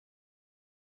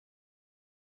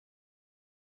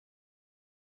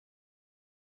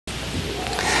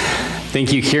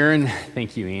Thank you, Karen.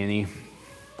 Thank you, Annie.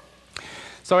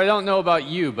 So I don't know about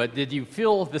you, but did you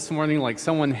feel this morning like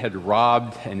someone had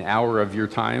robbed an hour of your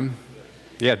time?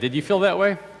 Yeah, did you feel that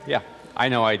way? Yeah, I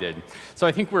know I did. So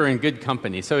I think we're in good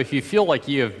company. So if you feel like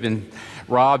you have been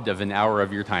robbed of an hour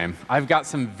of your time, I've got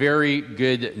some very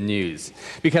good news,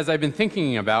 because I've been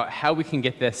thinking about how we can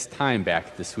get this time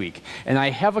back this week. And I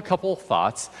have a couple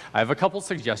thoughts, I have a couple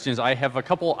suggestions, I have a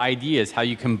couple ideas how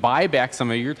you can buy back some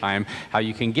of your time, how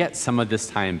you can get some of this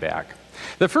time back.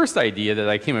 The first idea that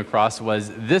I came across was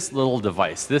this little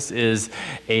device. This is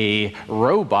a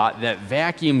robot that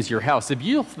vacuums your house. The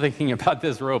beautiful thing about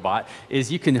this robot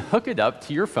is you can hook it up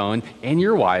to your phone and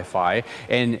your Wi-Fi,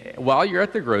 and while you're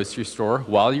at the grocery store,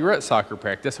 while you're at soccer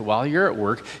practice, while you're at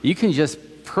work, you can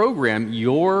just program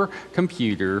your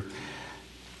computer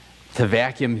to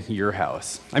vacuum your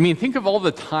house. I mean, think of all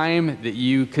the time that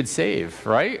you could save,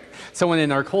 right? Someone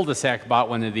in our cul-de-sac bought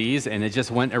one of these, and it just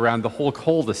went around the whole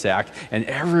cul-de-sac, and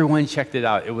everyone checked it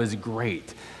out. It was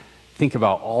great. Think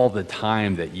about all the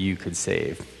time that you could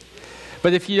save.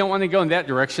 But if you don't want to go in that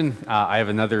direction, I have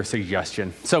another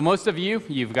suggestion. So most of you,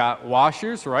 you've got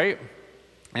washers, right?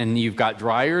 And you've got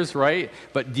dryers, right?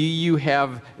 But do you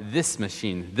have this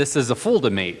machine? This is a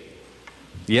Fold-A-Mate.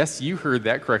 Yes, you heard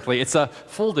that correctly. It's a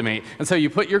Fold-A-Mate. And so you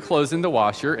put your clothes in the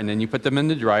washer, and then you put them in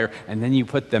the dryer, and then you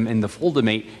put them in the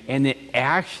Fold-A-Mate, and it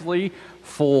actually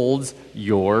folds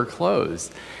your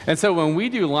clothes. And so when we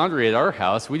do laundry at our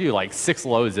house, we do like 6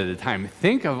 loads at a time.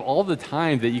 Think of all the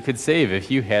time that you could save if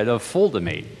you had a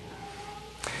Fold-A-Mate.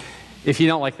 If you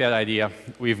don't like that idea,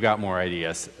 we've got more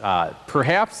ideas.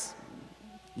 Perhaps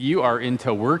you are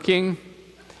into working,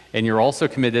 and you're also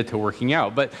committed to working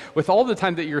out. But with all the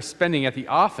time that you're spending at the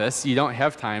office, you don't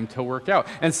have time to work out.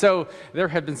 And so there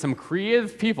have been some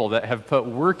creative people that have put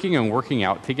working and working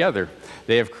out together.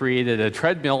 They have created a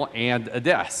treadmill and a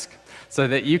desk so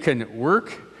that you can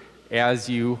work as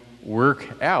you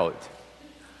work out.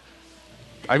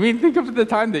 I mean, think of the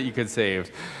time that you could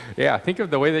save. Yeah, think of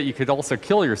the way that you could also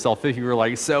kill yourself if you were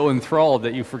like so enthralled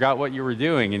that you forgot what you were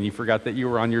doing and you forgot that you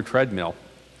were on your treadmill.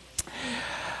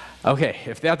 Okay,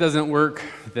 if that doesn't work,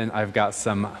 then I've got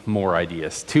some more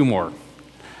ideas, 2 more.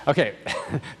 Okay,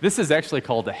 this is actually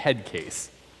called a head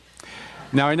case.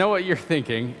 Now I know what you're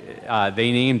thinking,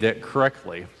 they named it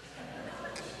correctly.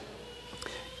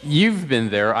 You've been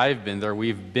there, I've been there,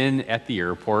 we've been at the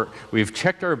airport, we've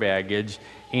checked our baggage,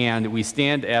 and we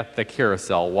stand at the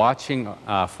carousel watching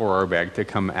for our bag to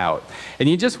come out. And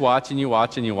you just watch and you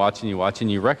watch and you watch and you watch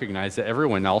and you recognize that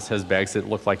everyone else has bags that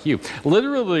look like you.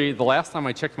 Literally, the last time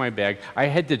I checked my bag, I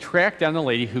had to track down the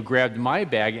lady who grabbed my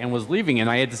bag and was leaving, and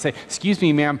I had to say, "Excuse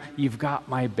me, ma'am, you've got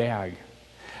my bag."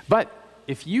 But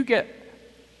if you get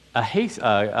a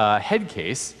head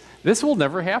case, this will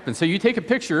never happen. So you take a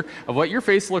picture of what your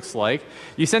face looks like,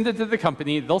 you send it to the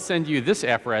company, they'll send you this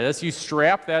apparatus, you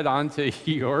strap that onto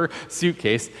your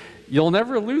suitcase, you'll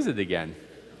never lose it again.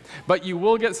 But you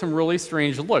will get some really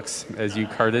strange looks as you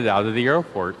cart it out of the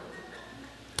airport.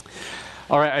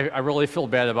 All right, I really feel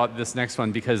bad about this next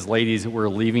one because, ladies, we're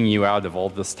leaving you out of all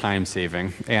this time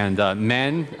saving. And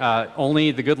men,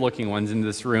 only the good-looking ones in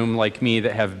this room, like me,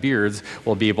 that have beards,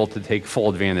 will be able to take full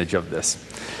advantage of this.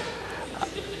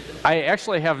 I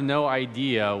actually have no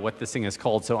idea what this thing is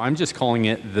called, so I'm just calling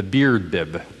it the beard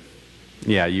bib.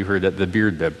 Yeah, you heard it, the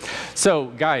beard bib. So,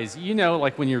 guys, you know,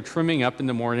 like when you're trimming up in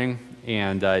the morning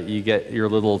and you get your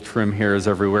little trim hairs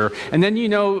everywhere, and then you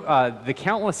know the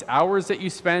countless hours that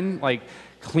you spend, like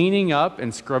cleaning up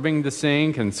and scrubbing the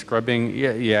sink and scrubbing,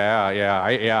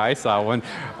 I saw one.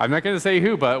 I'm not going to say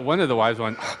who, but one of the wives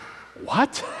went,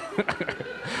 "What?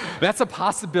 That's a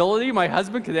possibility? My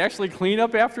husband could actually clean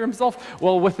up after himself?"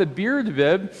 Well, with a beard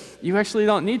bib, you actually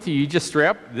don't need to. You just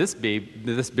strap this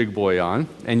big boy on,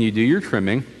 and you do your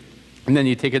trimming, and then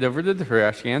you take it over to the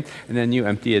trash can, and then you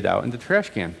empty it out in the trash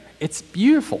can. It's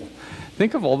beautiful.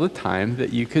 Think of all the time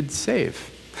that you could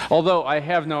save. Although I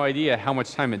have no idea how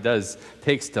much time it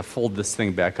takes to fold this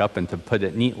thing back up and to put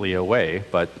it neatly away,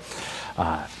 but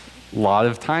a lot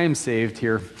of time saved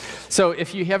here. So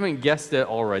if you haven't guessed it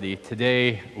already,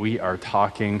 today we are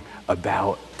talking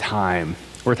about time.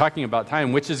 We're talking about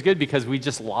time, which is good because we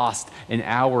just lost an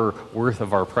hour worth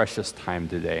of our precious time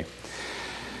today.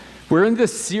 We're in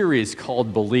this series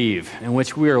called Believe, in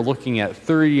which we are looking at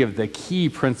 30 of the key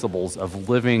principles of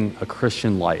living a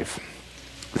Christian life.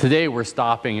 Today we're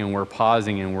stopping and we're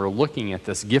pausing and we're looking at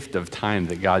this gift of time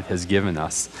that God has given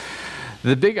us.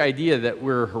 The big idea that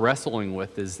we're wrestling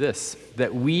with is this,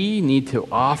 that we need to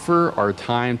offer our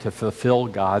time to fulfill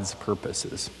God's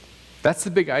purposes. That's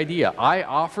the big idea. I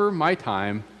offer my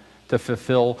time to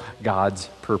fulfill God's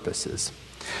purposes.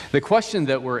 The question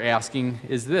that we're asking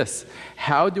is this: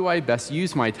 how do I best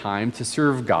use my time to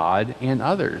serve God and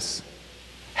others?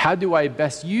 How do I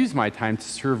best use my time to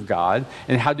serve God,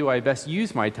 and how do I best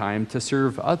use my time to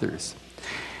serve others?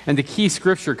 And the key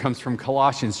scripture comes from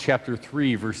Colossians chapter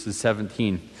 3, verses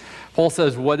 17. Paul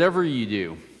says, "Whatever you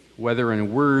do, whether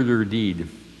in word or deed,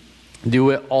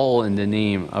 do it all in the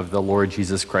name of the Lord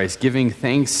Jesus Christ, giving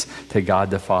thanks to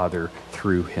God the Father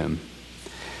through him."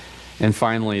 And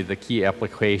finally, the key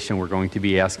application we're going to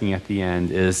be asking at the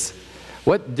end is,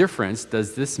 what difference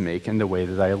does this make in the way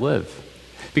that I live?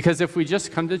 Because if we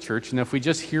just come to church and if we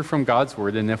just hear from God's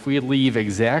word and if we leave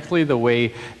exactly the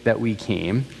way that we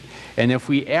came, and if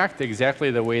we act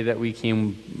exactly the way that we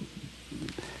came,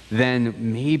 then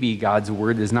maybe God's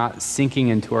word is not sinking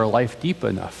into our life deep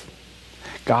enough.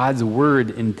 God's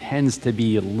word intends to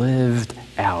be lived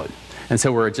out. And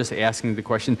so we're just asking the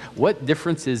question, what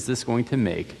difference is this going to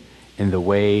make in the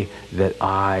way that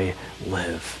I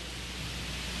live?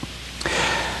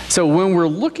 So when we're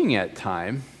looking at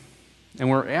time, and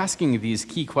we're asking these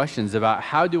key questions about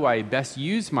how do I best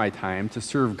use my time to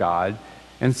serve God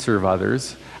and serve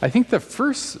others, I think the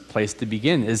first place to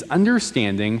begin is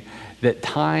understanding that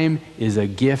time is a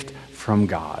gift from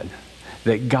God,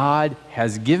 that God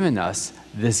has given us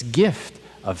this gift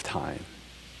of time.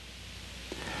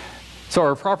 So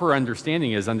our proper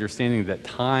understanding is understanding that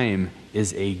time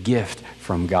is a gift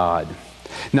from God.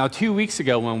 Now, 2 weeks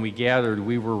ago when we gathered,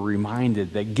 we were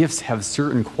reminded that gifts have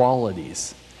certain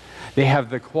qualities. They have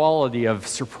the quality of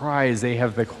surprise. They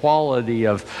have the quality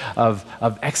of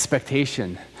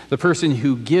expectation. The person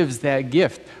who gives that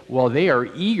gift, well, they are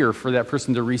eager for that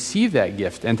person to receive that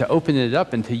gift and to open it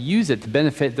up and to use it to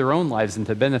benefit their own lives and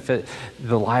to benefit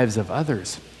the lives of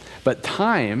others. But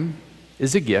time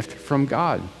is a gift from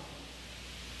God.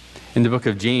 In the book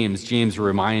of James, James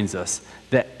reminds us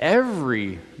that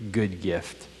every good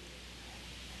gift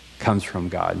comes from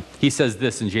God. He says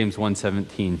this in James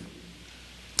 1:17.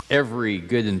 Every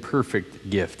good and perfect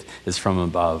gift is from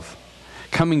above,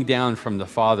 coming down from the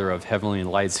Father of heavenly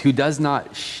lights, who does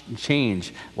not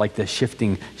change like the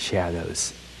shifting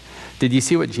shadows. Did you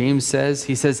see what James says?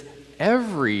 He says,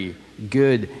 every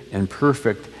good and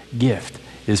perfect gift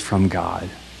is from God.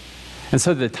 And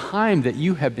so the time that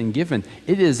you have been given,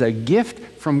 it is a gift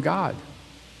from God.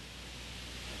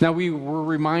 Now we were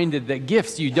reminded that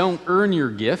gifts, you don't earn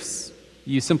your gifts.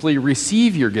 You simply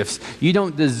receive your gifts. You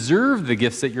don't deserve the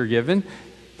gifts that you're given.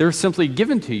 They're simply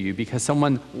given to you because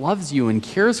someone loves you and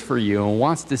cares for you and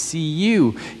wants to see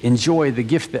you enjoy the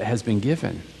gift that has been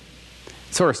given.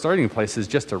 So our starting place is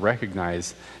just to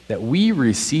recognize that we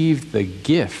received the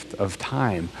gift of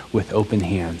time with open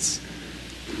hands.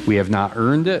 We have not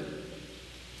earned it.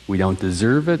 We don't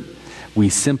deserve it. We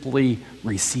simply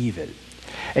receive it.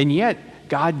 And yet,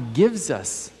 God gives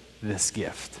us this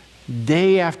gift.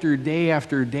 Day after day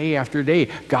after day after day,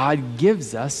 God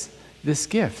gives us this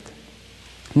gift.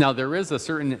 Now, there is a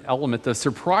certain element of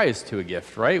surprise to a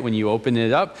gift, right? When you open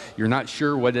it up, you're not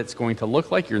sure what it's going to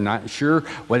look like. You're not sure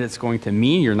what it's going to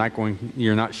mean.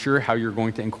 You're not sure how you're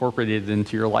going to incorporate it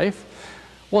into your life.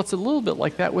 Well, it's a little bit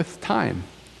like that with time,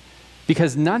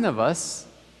 because none of us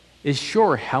is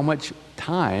sure how much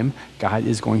time God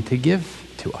is going to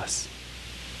give to us.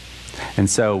 And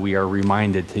so we are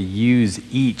reminded to use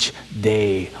each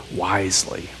day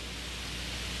wisely.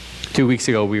 2 weeks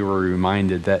ago, we were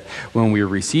reminded that when we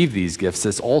receive these gifts,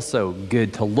 it's also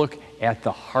good to look at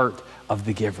the heart of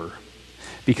the giver,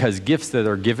 because gifts that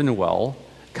are given well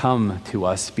come to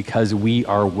us because we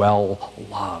are well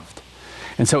loved.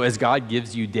 And so as God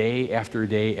gives you day after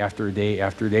day after day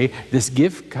after day, this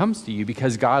gift comes to you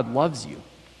because God loves you.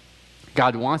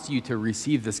 God wants you to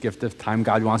receive this gift of time.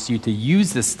 God wants you to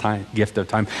use this gift of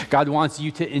time. God wants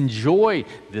you to enjoy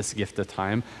this gift of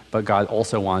time, but God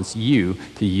also wants you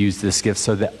to use this gift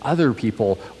so that other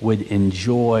people would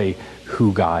enjoy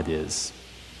who God is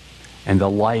and the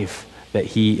life that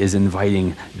He is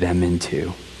inviting them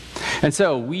into. And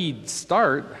so we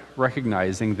start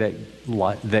recognizing that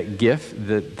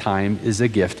time is a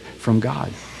gift from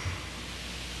God.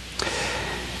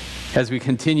 As we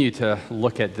continue to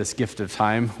look at this gift of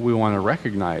time, we want to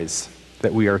recognize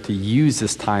that we are to use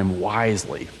this time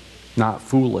wisely, not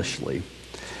foolishly.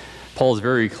 Paul is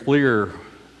very clear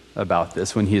about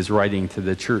this when he is writing to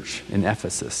the church in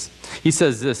Ephesus. He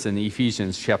says this in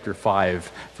Ephesians chapter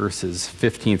 5, verses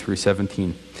 15 through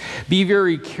 17. Be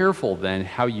very careful then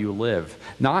how you live,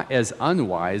 not as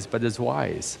unwise, but as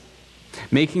wise,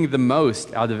 making the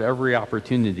most out of every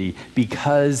opportunity,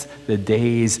 because the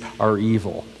days are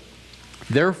evil.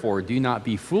 Therefore, do not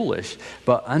be foolish,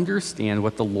 but understand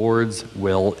what the Lord's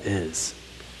will is.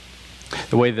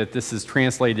 The way that this is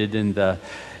translated in the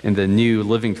New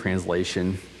Living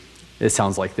Translation, it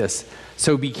sounds like this.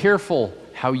 So be careful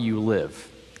how you live.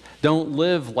 Don't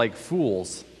live like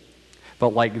fools, but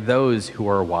like those who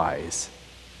are wise.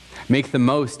 Make the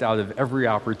most out of every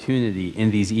opportunity in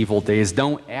these evil days.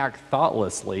 Don't act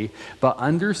thoughtlessly, but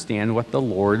understand what the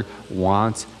Lord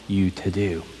wants you to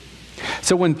do.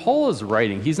 So when Paul is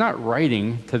writing, he's not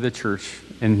writing to the church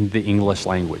in the English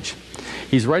language.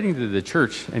 He's writing to the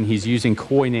church, and he's using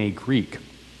Koine Greek.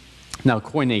 Now,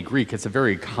 Koine Greek, it's a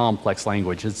very complex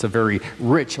language. It's a very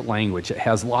rich language. It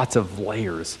has lots of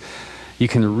layers. You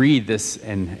can read this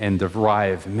and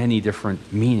derive many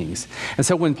different meanings. And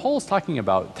so when Paul's talking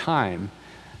about time,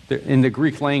 in the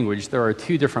Greek language, there are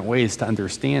two different ways to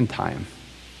understand time.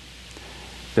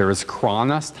 There is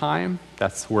chronos time.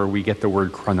 That's where we get the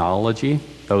word chronology.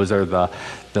 Those are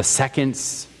the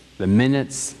seconds, the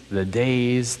minutes, the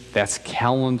days. That's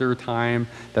calendar time.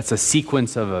 That's a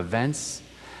sequence of events.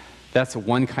 That's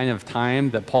one kind of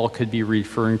time that Paul could be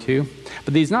referring to.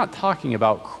 But he's not talking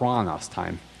about chronos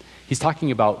time. He's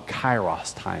talking about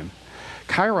kairos time.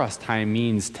 Kairos time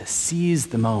means to seize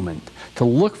the moment, to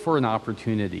look for an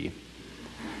opportunity,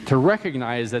 to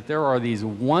recognize that there are these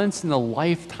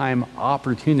once-in-a-lifetime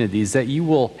opportunities that you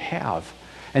will have,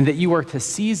 and that you are to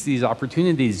seize these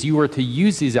opportunities, you are to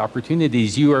use these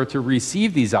opportunities, you are to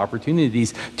receive these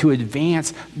opportunities to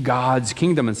advance God's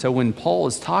kingdom. And so when Paul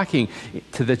is talking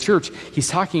to the church, he's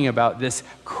talking about this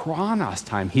chronos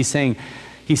time. He's saying,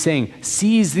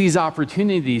 seize these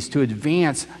opportunities to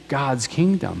advance God's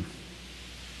kingdom.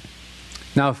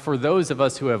 Now, for those of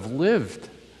us who have lived,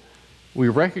 we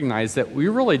recognize that we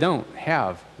really don't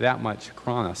have that much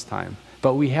chronos time,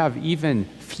 but we have even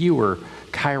fewer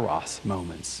kairos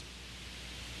moments.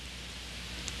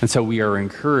 And so we are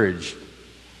encouraged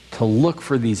to look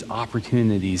for these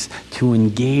opportunities to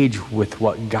engage with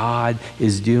what God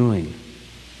is doing.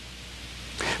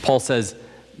 Paul says,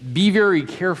 be very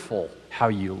careful how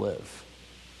you live.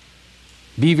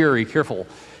 Be very careful.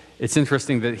 It's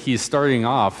interesting that he's starting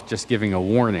off just giving a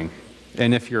warning.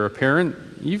 And if you're a parent,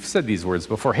 you've said these words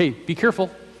before. Hey, be careful.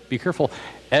 Be careful.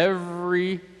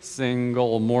 Every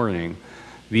single morning,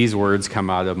 these words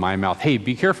come out of my mouth. Hey,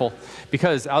 be careful.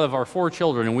 Because out of our 4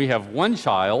 children, and we have one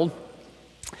child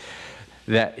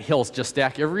that he'll just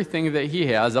stack everything that he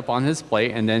has up on his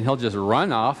plate, and then he'll just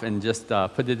run off and just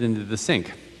put it into the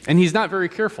sink. And he's not very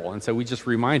careful. And so we just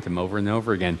remind him over and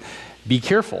over again, be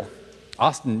careful.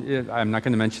 Austin, I'm not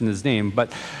going to mention his name,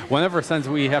 but one of our sons,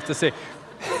 we have to say,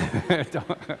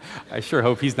 I sure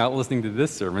hope he's not listening to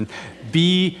this sermon,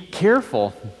 be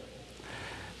careful.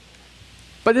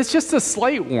 But it's just a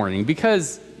slight warning,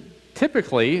 because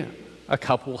typically a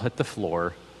cup will hit the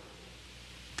floor,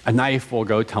 a knife will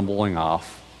go tumbling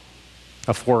off,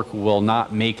 a fork will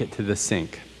not make it to the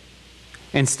sink.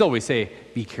 And still we say,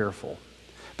 be careful.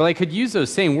 But I could use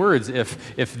those same words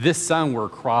if this son were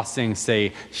crossing,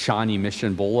 say, Shawnee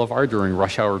Mission Boulevard during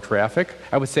rush hour traffic.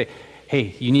 I would say,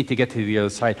 hey, you need to get to the other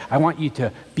side. I want you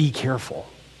to be careful.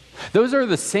 Those are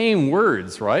the same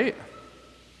words, right?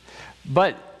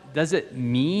 But does it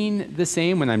mean the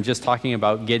same when I'm just talking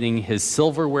about getting his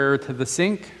silverware to the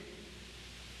sink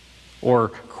or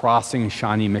crossing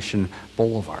Shawnee Mission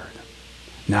Boulevard?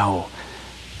 No.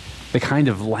 The kind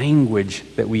of language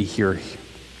that we hear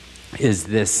is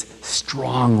this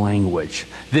strong language,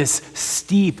 this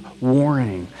steep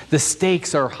warning. The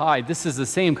stakes are high. This is the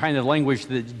same kind of language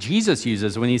that Jesus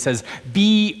uses when he says,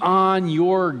 be on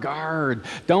your guard.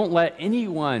 Don't let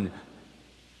anyone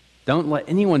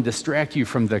distract you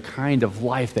from the kind of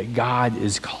life that God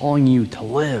is calling you to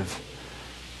live.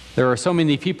 There are so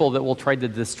many people that will try to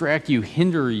distract you,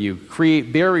 hinder you,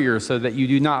 create barriers so that you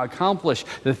do not accomplish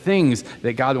the things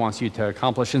that God wants you to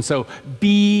accomplish. And so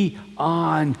be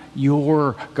on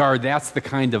your guard. That's the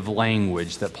kind of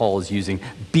language that Paul is using.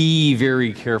 Be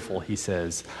very careful, he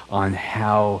says, on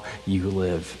how you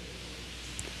live.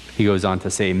 He goes on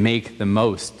to say, make the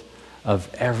most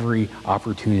of every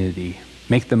opportunity.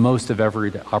 Make the most of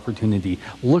every opportunity.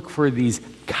 Look for these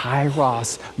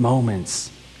kairos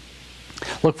moments.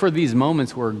 Look for these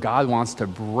moments where God wants to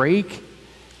break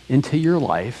into your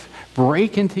life,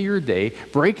 break into your day,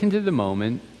 break into the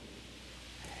moment,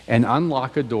 and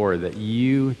unlock a door that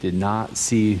you did not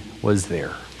see was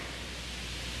there.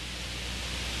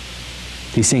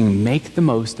 He's saying, make the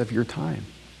most of your time.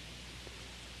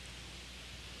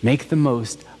 Make the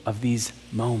most of these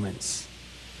moments.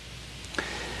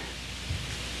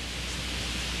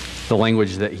 The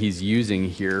language that he's using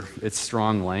here, it's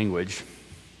strong language.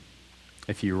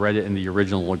 If you read it in the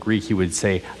original Greek, he would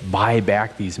say, buy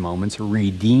back these moments,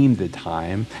 redeem the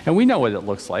time. And we know what it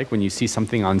looks like when you see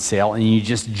something on sale and you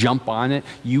just jump on it,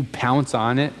 you pounce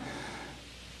on it,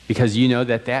 because you know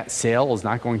that that sale is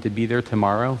not going to be there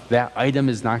tomorrow. That item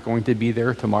is not going to be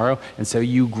there tomorrow. And so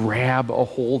you grab a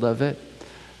hold of it.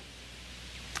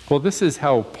 Well, this is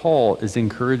how Paul is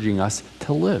encouraging us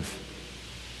to live.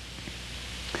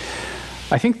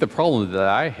 I think the problem that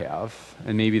I have,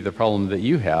 and maybe the problem that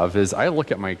you have, is I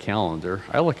look at my calendar,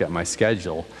 I look at my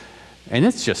schedule, and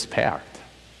it's just packed.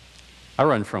 I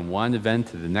run from one event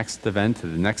to the next event, to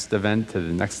the next event, to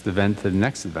the next event, to the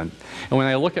next event. And when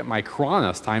I look at my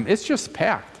Chronos time, it's just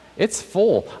packed. It's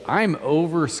full. I'm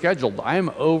overscheduled. I'm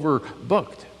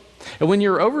overbooked. And when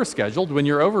you're overscheduled, when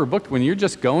you're overbooked, when you're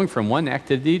just going from one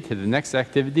activity to the next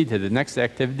activity, to the next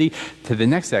activity, to the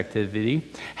next activity,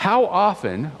 how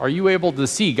often are you able to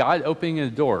see God opening a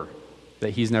door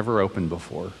that he's never opened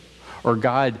before? Or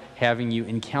God having you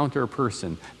encounter a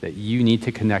person that you need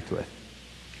to connect with?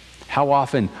 How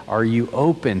often are you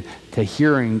open to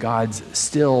hearing God's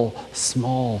still,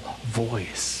 small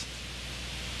voice?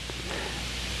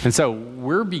 And so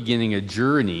we're beginning a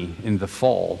journey in the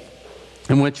fall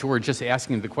in which we're just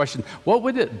asking the question, what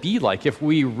would it be like if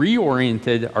we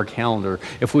reoriented our calendar,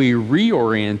 if we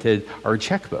reoriented our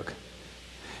checkbook?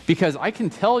 Because I can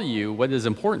tell you what is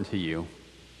important to you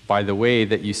by the way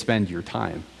that you spend your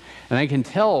time. And I can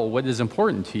tell what is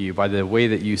important to you by the way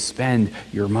that you spend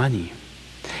your money.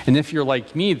 And if you're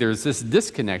like me, there's this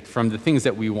disconnect from the things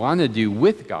that we want to do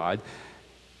with God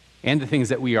and the things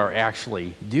that we are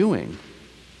actually doing.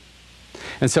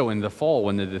 And so in the fall,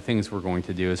 one of the things we're going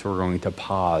to do is we're going to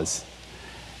pause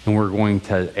and we're going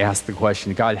to ask the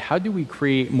question, God, how do we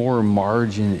create more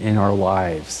margin in our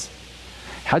lives?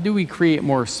 How do we create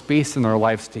more space in our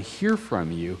lives to hear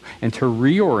from you and to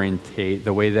reorientate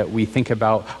the way that we think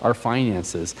about our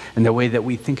finances and the way that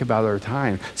we think about our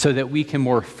time so that we can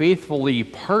more faithfully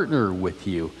partner with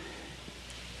you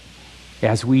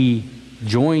as we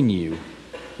join you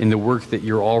in the work that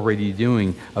you're already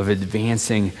doing of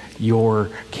advancing your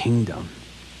kingdom?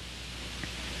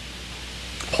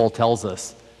 Paul tells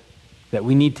us that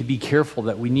we need to be careful,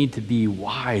 that we need to be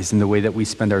wise in the way that we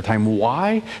spend our time.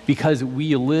 Why? Because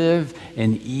we live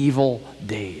in evil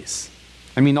days.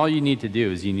 I mean, all you need to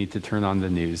do is you need to turn on the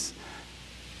news,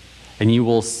 and you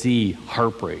will see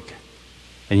heartbreak,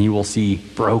 and you will see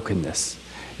brokenness,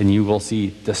 and you will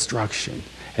see destruction,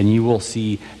 and you will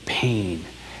see pain,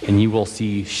 and you will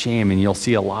see shame, and you'll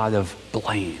see a lot of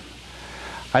blame.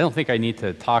 I don't think I need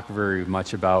to talk very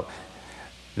much about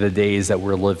the days that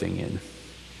we're living in.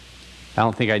 I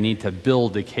don't think I need to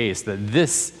build a case that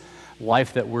this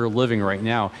life that we're living right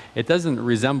now, it doesn't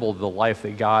resemble the life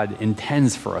that God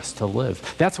intends for us to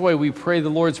live. That's why we pray the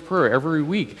Lord's Prayer every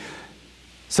week.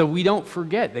 So we don't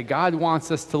forget that God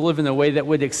wants us to live in a way that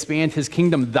would expand his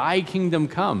kingdom. Thy kingdom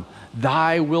come,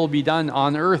 thy will be done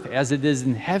on earth as it is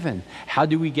in heaven. How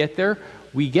do we get there?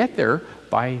 We get there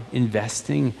by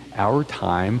investing our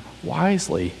time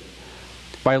wisely,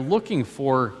 by looking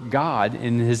for God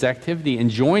in his activity and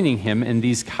joining him in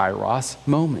these kairos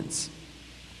moments.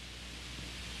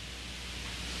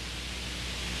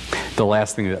 The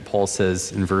last thing that Paul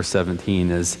says in verse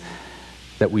 17 is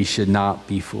that we should not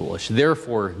be foolish.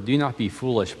 Therefore, do not be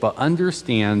foolish, but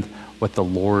understand what the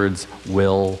Lord's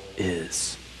will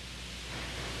is.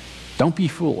 Don't be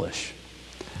foolish,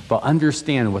 but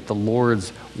understand what the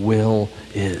Lord's will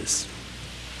is.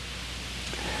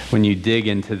 When you dig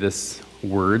into this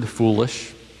word,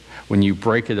 foolish, when you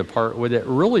break it apart, what it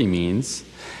really means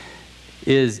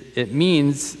is it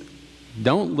means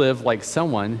don't live like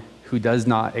someone who does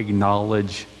not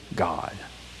acknowledge God.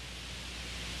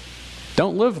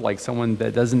 Don't live like someone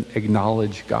that doesn't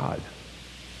acknowledge God.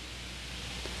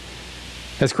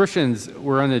 As Christians,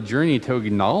 we're on a journey to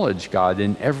acknowledge God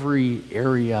in every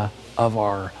area of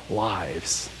our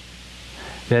lives.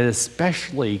 That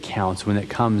especially counts when it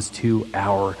comes to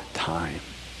our time.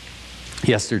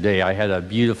 Yesterday, I had a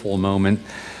beautiful moment.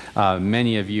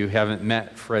 Many of you haven't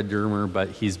met Fred Dermer, but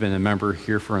he's been a member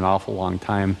here for an awful long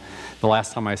time. The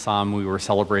last time I saw him, we were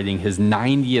celebrating his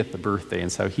 90th birthday,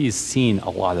 and so he's seen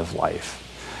a lot of life.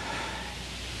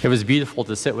 It was beautiful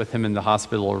to sit with him in the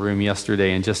hospital room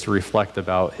yesterday and just to reflect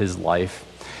about his life,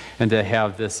 and to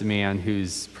have this man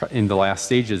who's in the last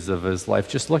stages of his life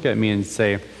just look at me and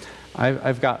say,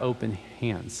 I've got open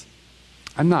hands.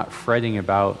 I'm not fretting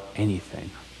about anything.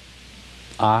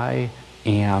 I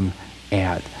am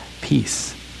at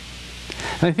peace.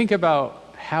 And I think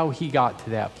about how he got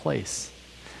to that place.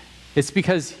 It's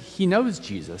because he knows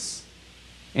Jesus,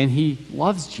 and he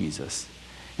loves Jesus,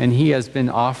 And he has been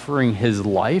offering his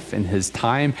life and his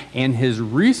time and his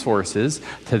resources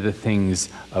to the things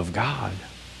of God.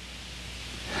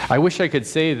 I wish I could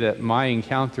say that my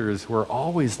encounters were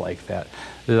always like that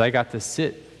I got to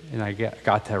sit and I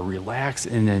got to relax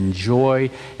and enjoy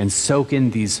and soak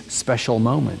in these special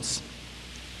moments.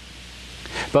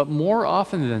 But more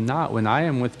often than not, when I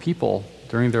am with people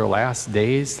during their last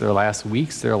days, their last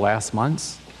weeks, their last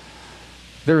months,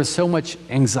 there is so much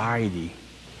anxiety.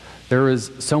 There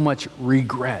is so much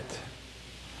regret.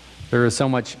 There is so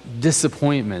much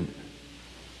disappointment.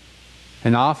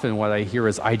 And often what I hear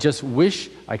is, I just wish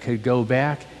I could go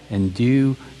back and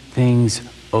do things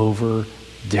over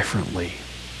differently.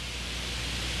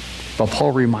 But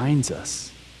Paul reminds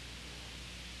us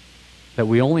that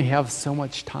we only have so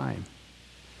much time.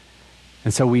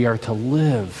 And so we are to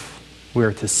live. We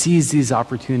are to seize these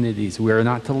opportunities. We are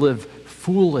not to live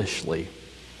foolishly,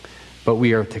 but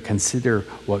we are to consider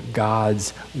what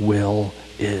God's will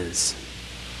is.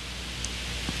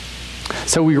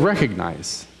 So we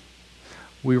recognize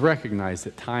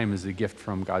that time is a gift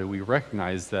from God. We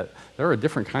recognize that there are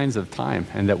different kinds of time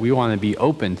and that we want to be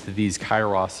open to these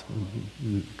kairos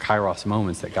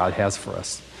moments that God has for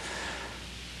us.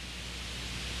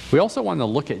 We also want to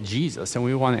look at Jesus, and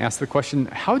we want to ask the question,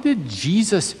 how did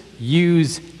Jesus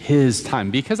use his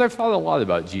time? Because I've thought a lot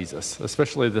about Jesus,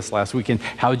 especially this last weekend,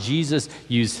 how Jesus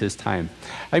used his time.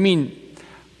 I mean,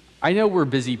 I know we're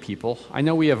busy people. I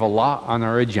know we have a lot on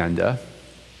our agenda.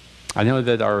 I know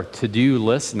that our to-do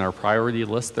lists and our priority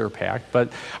lists, they're packed,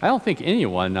 but I don't think any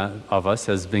one of us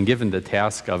has been given the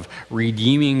task of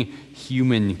redeeming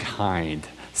humankind,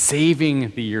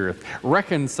 saving the earth,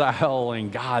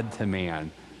 reconciling God to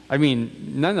man. I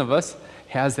mean, none of us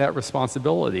has that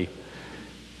responsibility.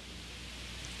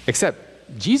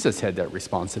 Except Jesus had that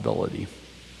responsibility.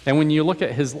 And when you look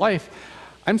at his life,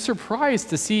 I'm surprised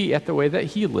to see at the way that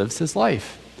he lives his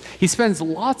life. He spends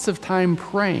lots of time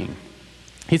praying.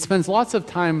 He spends lots of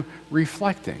time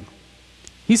reflecting.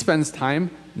 He spends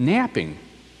time napping.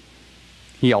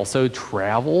 He also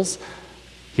travels.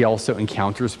 He also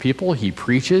encounters people. He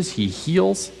preaches. He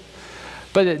heals.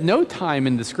 But at no time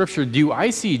in the scripture do I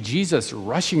see Jesus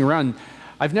rushing around.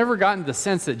 I've never gotten the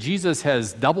sense that Jesus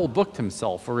has double booked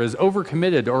himself or is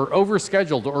overcommitted or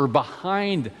overscheduled or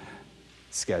behind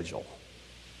schedule.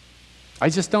 I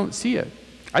just don't see it.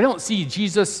 I don't see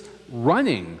Jesus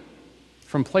running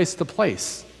from place to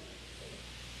place.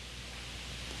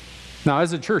 Now,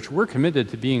 as a church, we're committed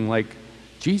to being like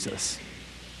Jesus.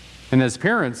 And as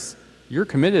parents, you're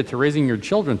committed to raising your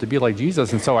children to be like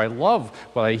Jesus. And so I love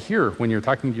what I hear when you're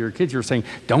talking to your kids. You're saying,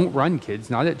 don't run, kids.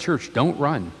 Not at church. Don't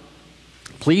run.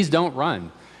 Please don't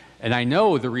run. And I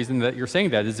know the reason that you're saying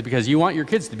that is because you want your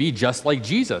kids to be just like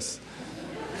Jesus.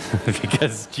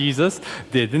 Because Jesus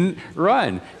didn't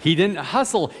run. He didn't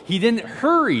hustle. He didn't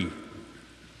hurry.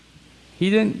 He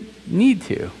didn't need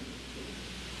to.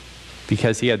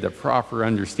 Because he had the proper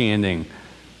understanding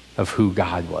of who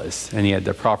God was, and he had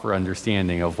the proper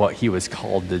understanding of what he was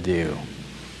called to do.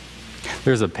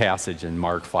 There's a passage in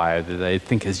Mark 5 that I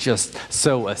think is just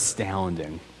so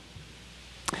astounding.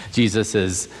 Jesus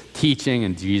is teaching,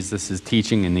 and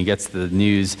he gets the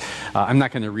news. I'm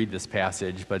not going to read this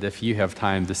passage, but if you have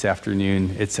time this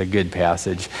afternoon, it's a good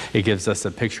passage. It gives us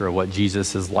a picture of what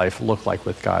Jesus' life looked like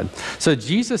with God. So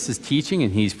Jesus is teaching,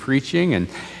 and he's preaching, and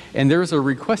there's a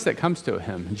request that comes to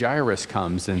him. Jairus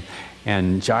comes,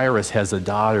 and Jairus has a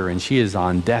daughter, and she is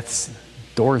on death's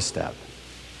doorstep.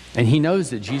 And he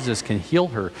knows that Jesus can heal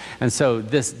her. And so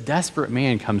this desperate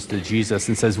man comes to Jesus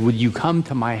and says, would you come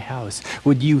to my house?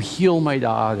 Would you heal my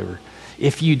daughter?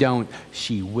 If you don't,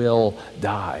 she will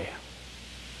die.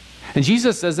 And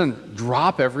Jesus doesn't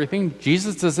drop everything.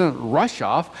 Jesus doesn't rush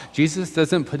off. Jesus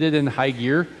doesn't put it in high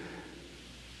gear.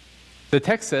 The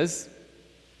text says,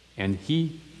 and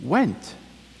he went.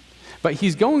 But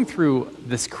he's going through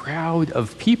this crowd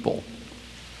of people.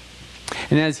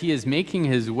 And as he is making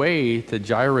his way to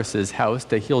Jairus' house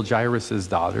to heal Jairus'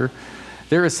 daughter,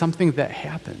 there is something that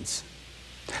happens.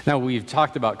 Now, we've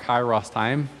talked about Kairos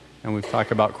time, and we've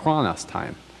talked about Chronos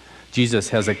time. Jesus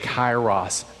has a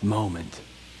Kairos moment.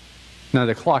 Now,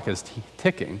 the clock is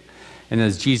ticking, and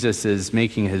as Jesus is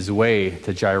making his way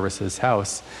to Jairus'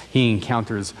 house, he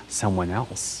encounters someone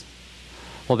else.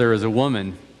 Well, there is a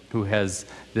woman who has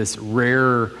this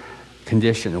rare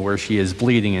condition where she is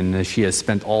bleeding, and she has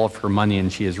spent all of her money,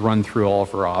 and she has run through all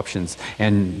of her options.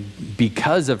 And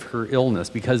because of her illness,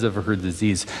 because of her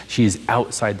disease, she is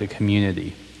outside the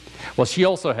community. Well, she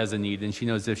also has a need, and she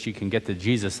knows if she can get to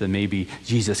Jesus, then maybe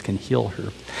Jesus can heal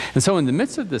her. And so in the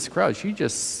midst of this crowd, she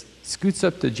just scoots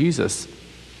up to Jesus,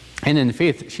 and in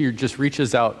faith, she just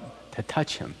reaches out to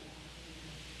touch him.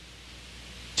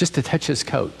 just to touch his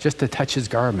coat, just to touch his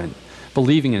garment,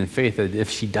 believing in faith that if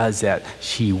she does that,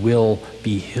 she will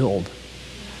be healed.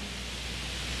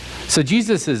 So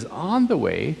Jesus is on the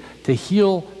way to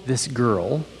heal this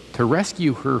girl, to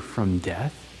rescue her from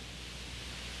death,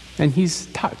 and he's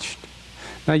touched.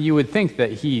 Now, you would think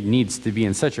that he needs to be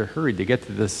in such a hurry to get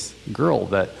to this girl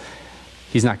that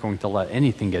he's not going to let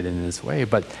anything get in his way,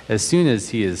 but as soon as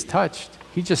he is touched,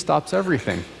 he just stops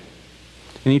everything.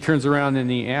 And he turns around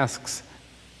and he asks,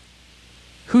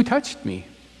 "Who touched me?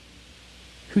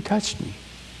 Who touched me?"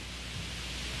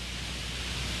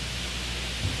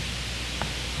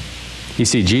 You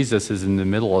see, Jesus is in the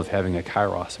middle of having a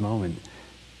kairos moment.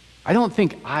 I don't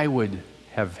think I would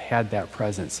have had that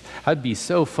presence. I'd be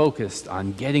so focused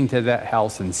on getting to that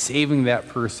house and saving that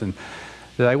person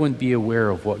that I wouldn't be aware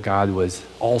of what God was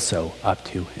also up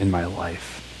to in my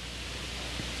life.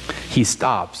 He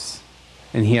stops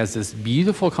and he has this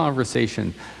beautiful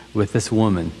conversation with this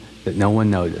woman that no one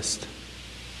noticed.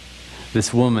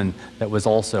 This woman that was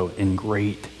also in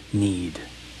great need.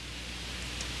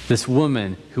 This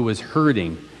woman who was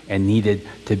hurting and needed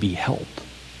to be helped.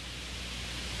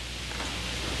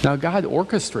 Now, God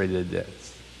orchestrated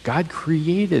this. God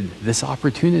created this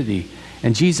opportunity,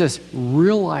 and Jesus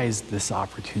realized this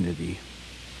opportunity.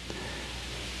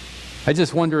 I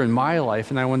just wonder in my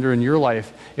life, and I wonder in your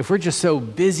life, if we're just so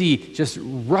busy just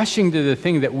rushing to the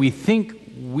thing that we think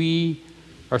we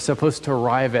are supposed to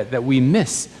arrive at, that we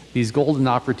miss these golden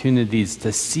opportunities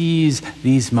to seize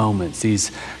these moments,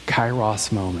 these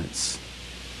kairos moments,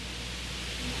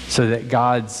 so that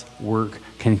God's work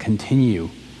can continue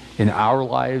in our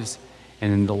lives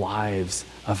and in the lives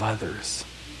of others.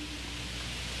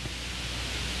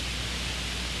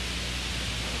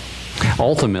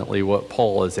 Ultimately, what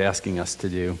Paul is asking us to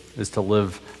do is to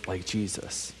live like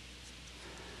Jesus.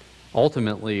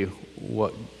 Ultimately,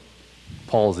 what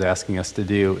Paul is asking us to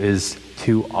do is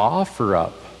to offer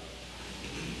up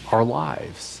our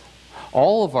lives,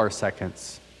 all of our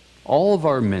seconds, all of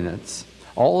our minutes,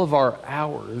 all of our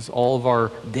hours, all of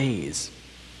our days.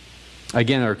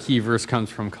 Again, our key verse comes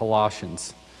from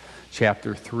Colossians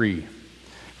chapter 3,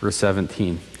 verse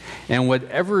 17. And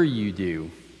whatever you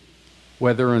do,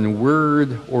 whether in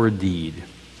word or deed,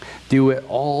 do it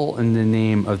all in the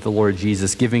name of the Lord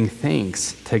Jesus, giving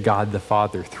thanks to God the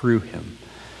Father through him.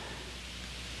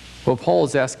 What Paul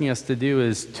is asking us to do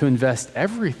is to invest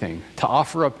everything, to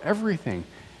offer up everything,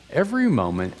 every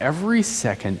moment, every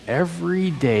second,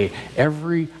 every day,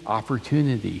 every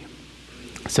opportunity,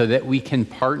 so that we can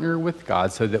partner with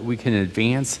God, so that we can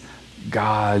advance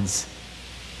God's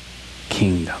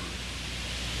kingdom.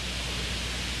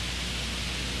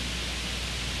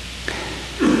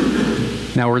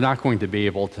 Now, we're not going to be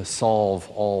able to solve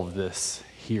all of this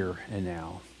here and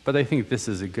now, but I think this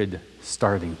is a good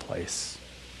starting place.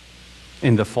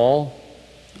 In the fall,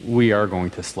 we are going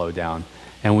to slow down,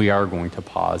 and we are going to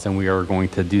pause, and we are going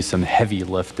to do some heavy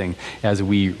lifting as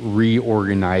we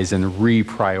reorganize and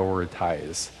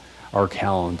reprioritize our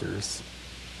calendars.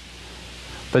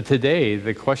 But today,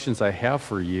 the questions I have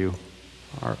for you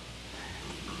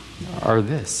are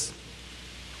this.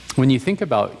 When you think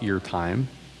about your time,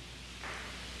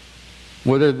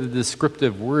 what are the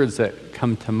descriptive words that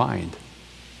come to mind?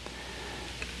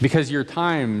 Because your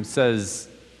time says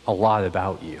a lot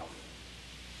about you.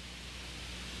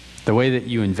 The way that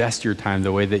you invest your time,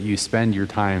 the way that you spend your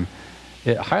time,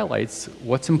 it highlights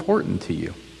what's important to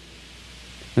you.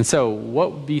 And so,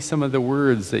 what would be some of the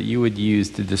words that you would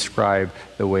use to describe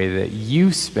the way that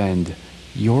you spend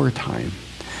your time?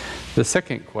 The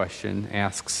second question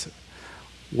asks,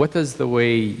 what does the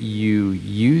way you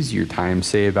use your time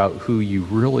say about who you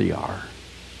really are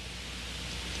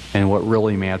and what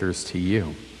really matters to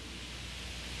you?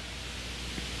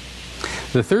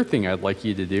 The third thing I'd like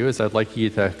you to do is I'd like you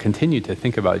to continue to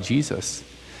think about Jesus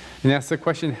and ask the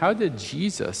question, how did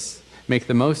Jesus make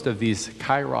the most of these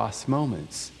kairos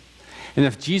moments? And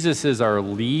if Jesus is our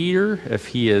leader, if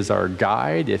he is our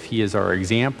guide, if he is our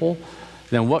example,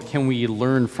 then what can we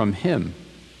learn from him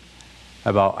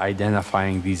about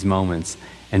identifying these moments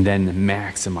and then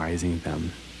maximizing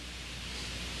them?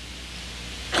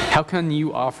 How can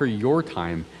you offer your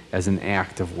time as an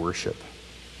act of worship?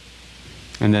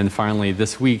 And then finally,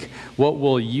 this week, what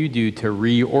will you do to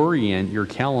reorient your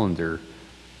calendar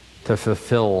to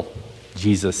fulfill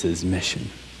Jesus' mission?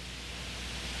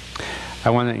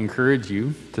 I want to encourage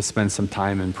you to spend some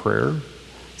time in prayer,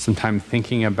 some time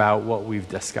thinking about what we've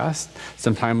discussed,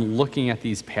 some time looking at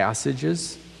these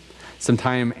passages, some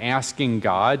time asking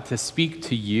God to speak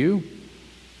to you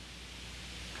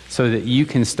so that you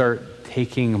can start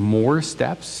taking more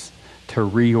steps to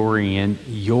reorient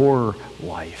your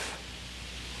life.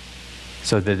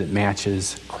 so that it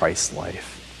matches Christ's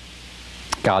life.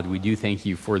 God, we do thank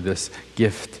you for this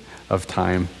gift of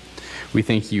time. We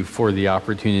thank you for the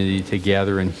opportunity to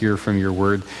gather and hear from your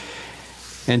word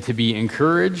and to be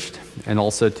encouraged and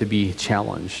also to be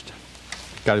challenged.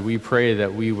 God, we pray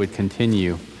that we would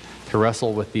continue to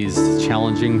wrestle with these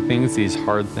challenging things, these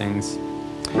hard things,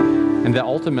 and that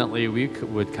ultimately we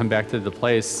would come back to the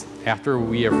place after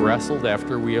we have wrestled,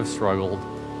 after we have struggled,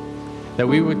 that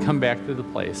we would come back to the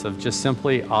place of just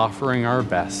simply offering our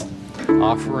best,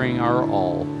 offering our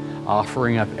all,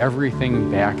 offering up everything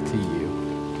back to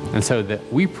you. And so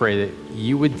that we pray that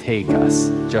you would take us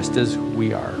just as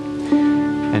we are,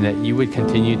 and that you would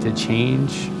continue to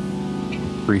change,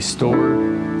 restore,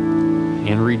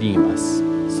 and redeem us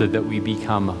so that we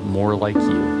become more like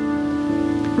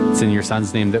you. It's in your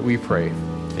Son's name that we pray.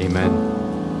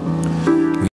 Amen.